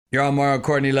You're on Mario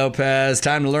Courtney Lopez.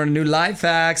 Time to learn a new life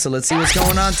hack. So let's see what's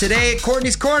going on today at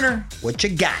Courtney's Corner. What you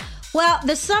got? Well,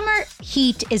 the summer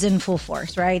heat is in full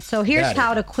force, right? So here's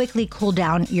how to quickly cool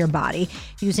down your body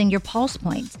using your pulse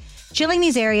points. Chilling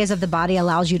these areas of the body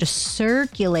allows you to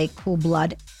circulate cool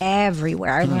blood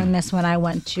everywhere. I learned this when I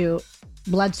went to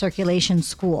blood circulation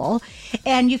school.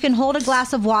 And you can hold a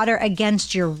glass of water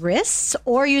against your wrists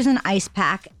or use an ice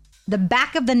pack. The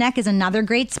back of the neck is another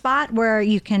great spot where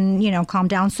you can, calm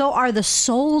down. So are the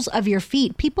soles of your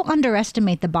feet. People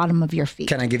underestimate the bottom of your feet.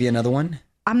 Can I give you another one?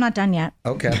 I'm not done yet.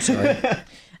 Okay, I'm sorry.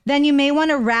 Then you may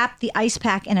want to wrap the ice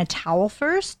pack in a towel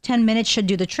first. 10 minutes should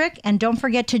do the trick. And don't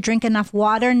forget to drink enough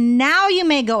water. Now you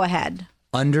may go ahead.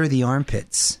 Under the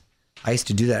armpits. I used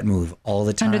to do that move all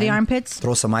the time. Under the armpits?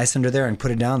 Throw some ice under there and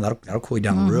put it down. That'll cool you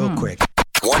down real quick.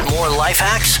 Want more life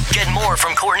hacks? Get more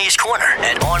from Courtney's Corner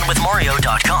at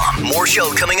OnWithMario.com. More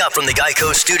show coming up from the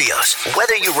Geico Studios.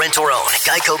 Whether you rent or own,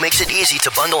 Geico makes it easy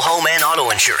to bundle home and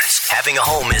auto insurance. Having a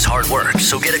home is hard work,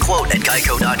 so get a quote at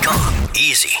Geico.com.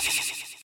 Easy.